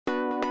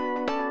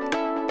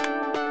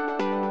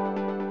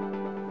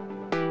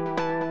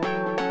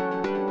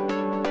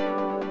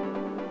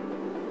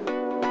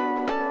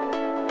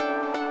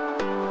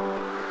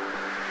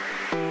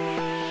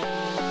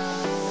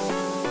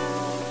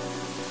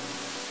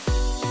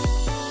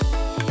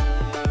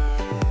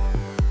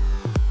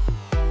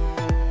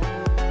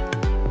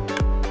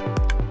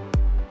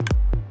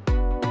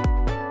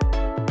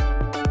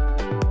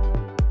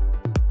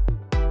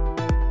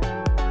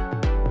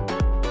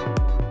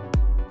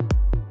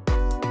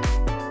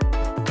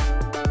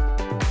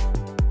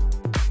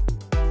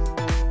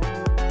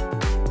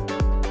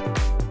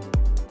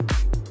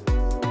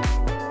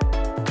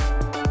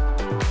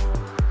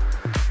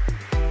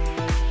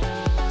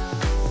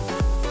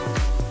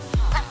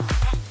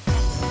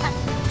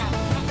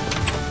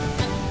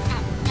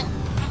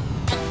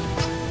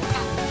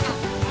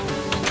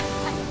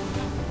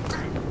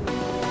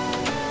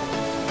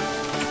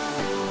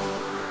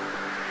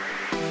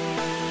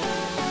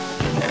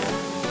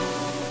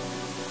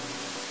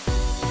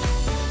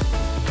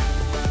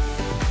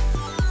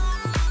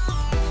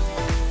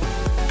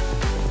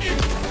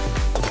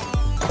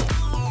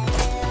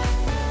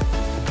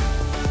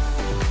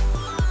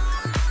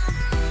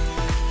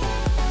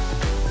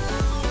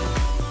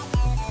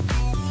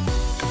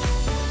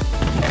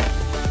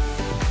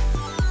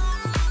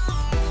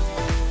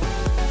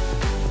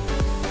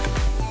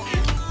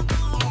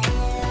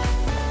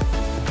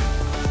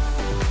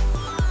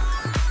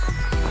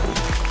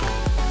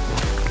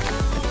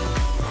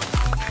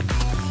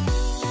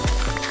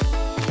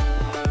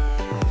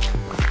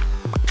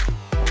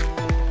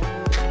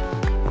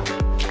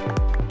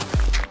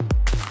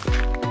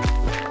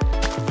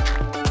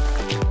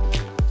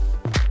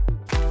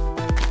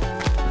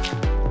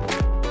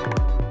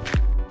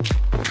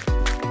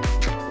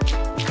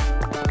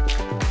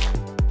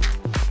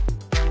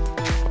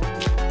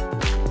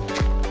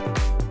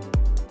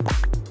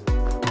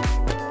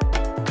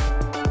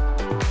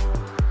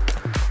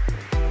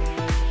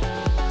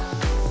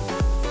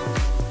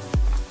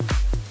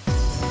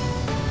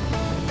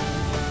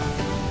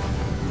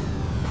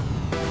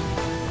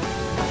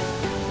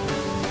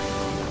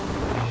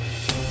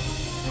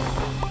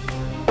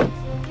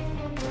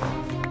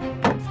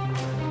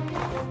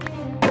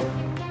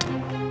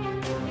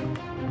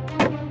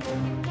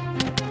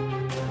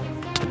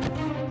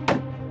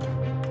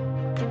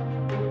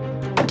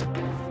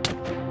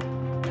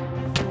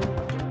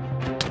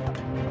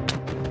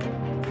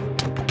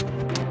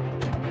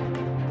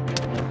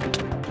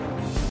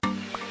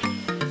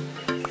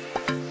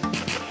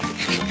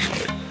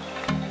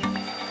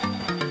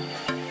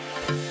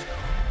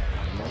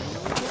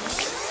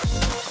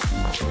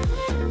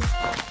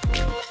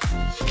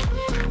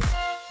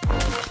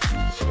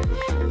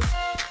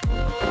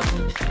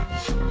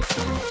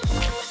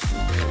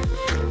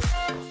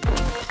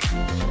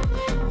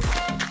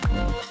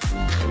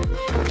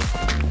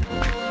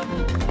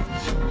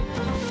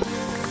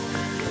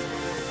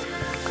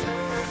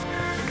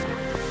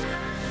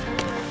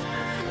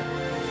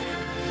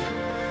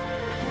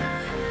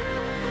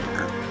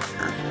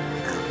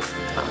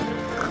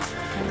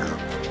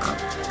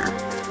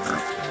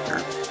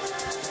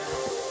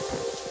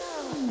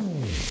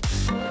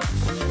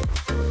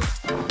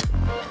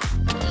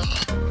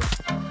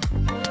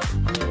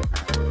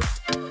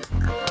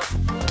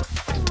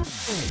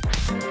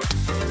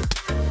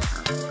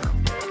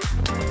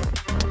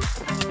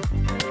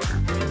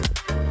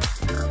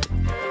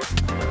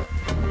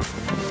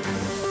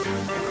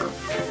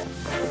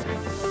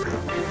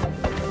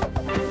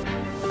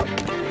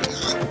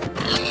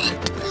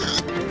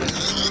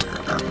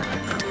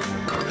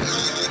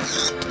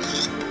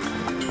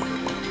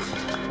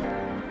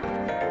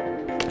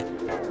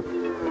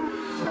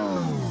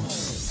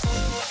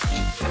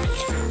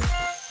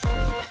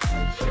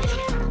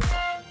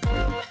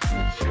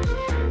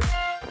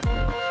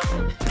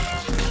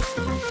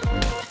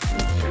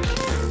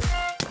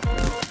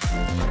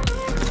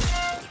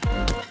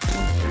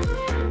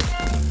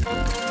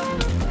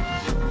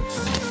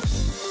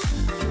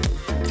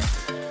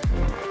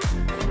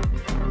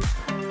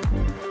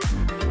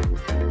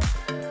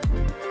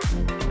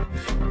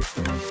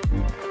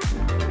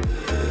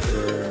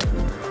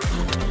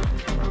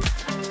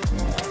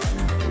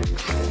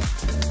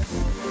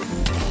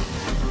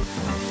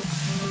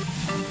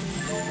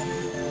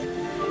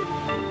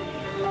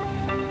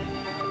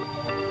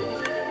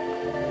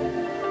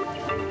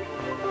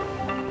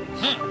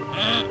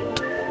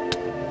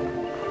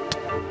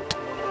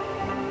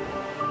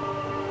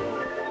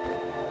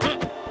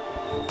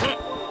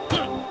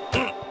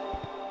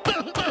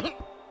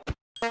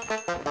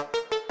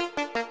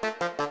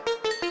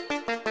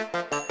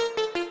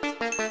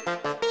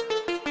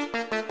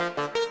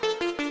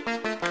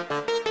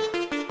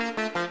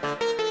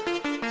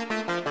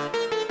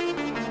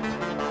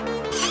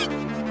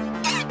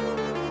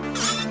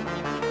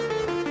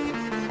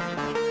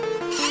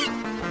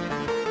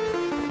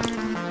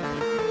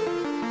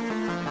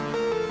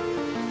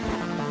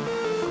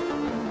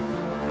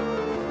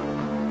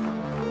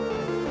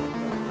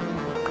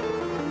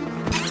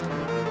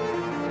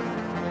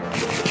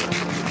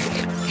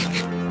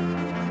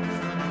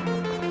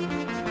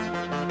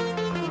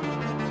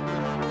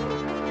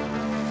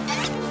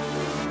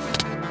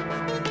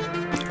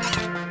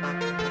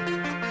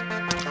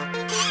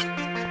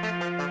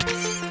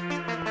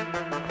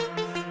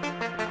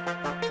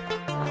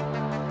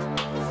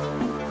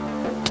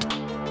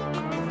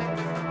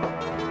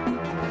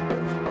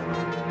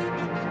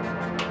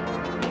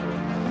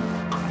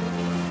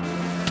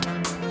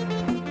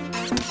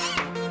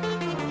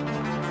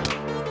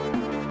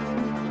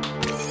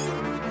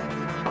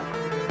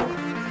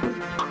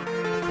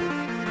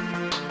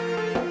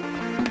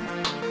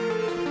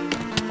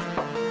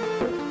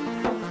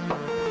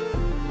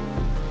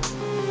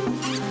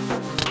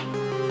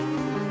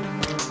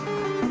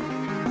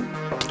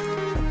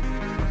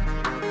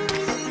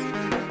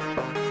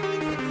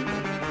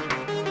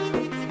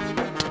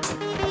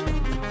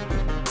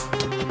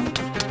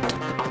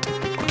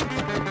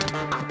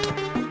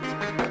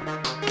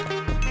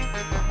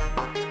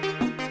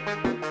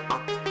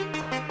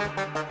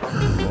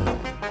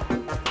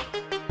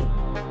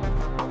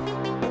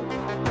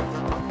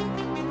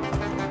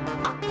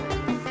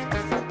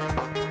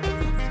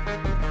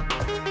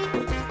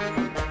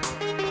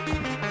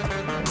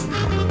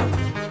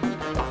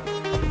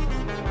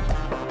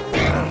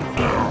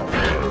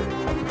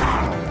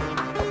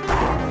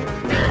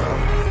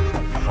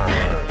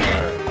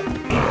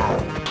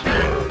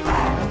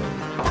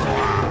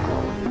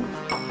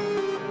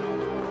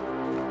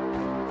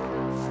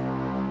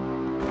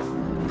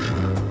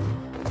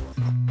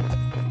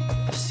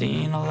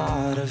Seen a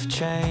lot of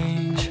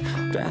change,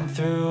 been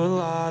through a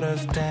lot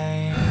of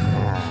pain.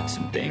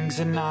 Some things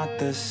are not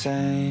the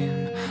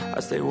same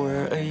as they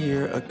were a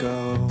year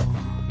ago,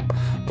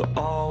 but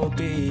all will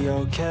be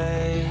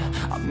okay.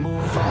 I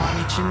move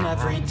on each and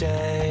every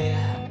day.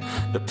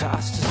 The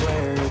past is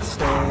where it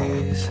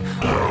stays,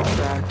 way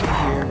back a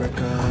year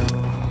ago.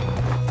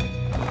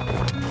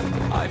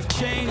 I've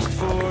changed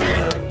for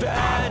the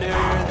better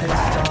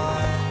this time.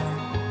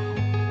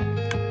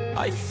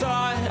 I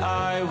thought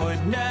I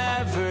would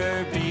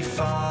never be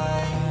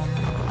fine.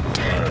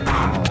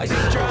 I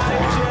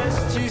strive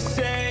just to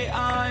say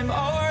I'm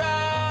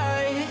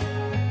alright,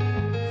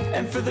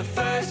 and for the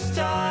first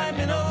time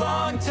in a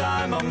long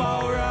time I'm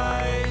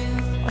alright.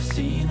 I've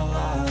seen a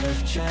lot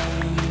of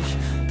change,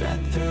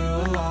 been through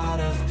a lot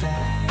of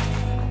pain.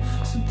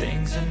 Some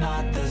things are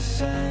not the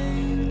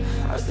same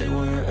as they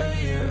were a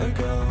year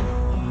ago,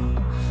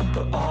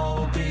 but all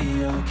will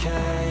be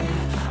okay.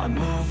 I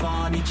move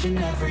on each and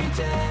every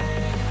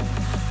day.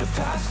 The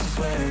past is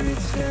where it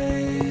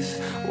stays,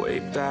 way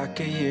back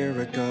a year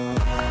ago.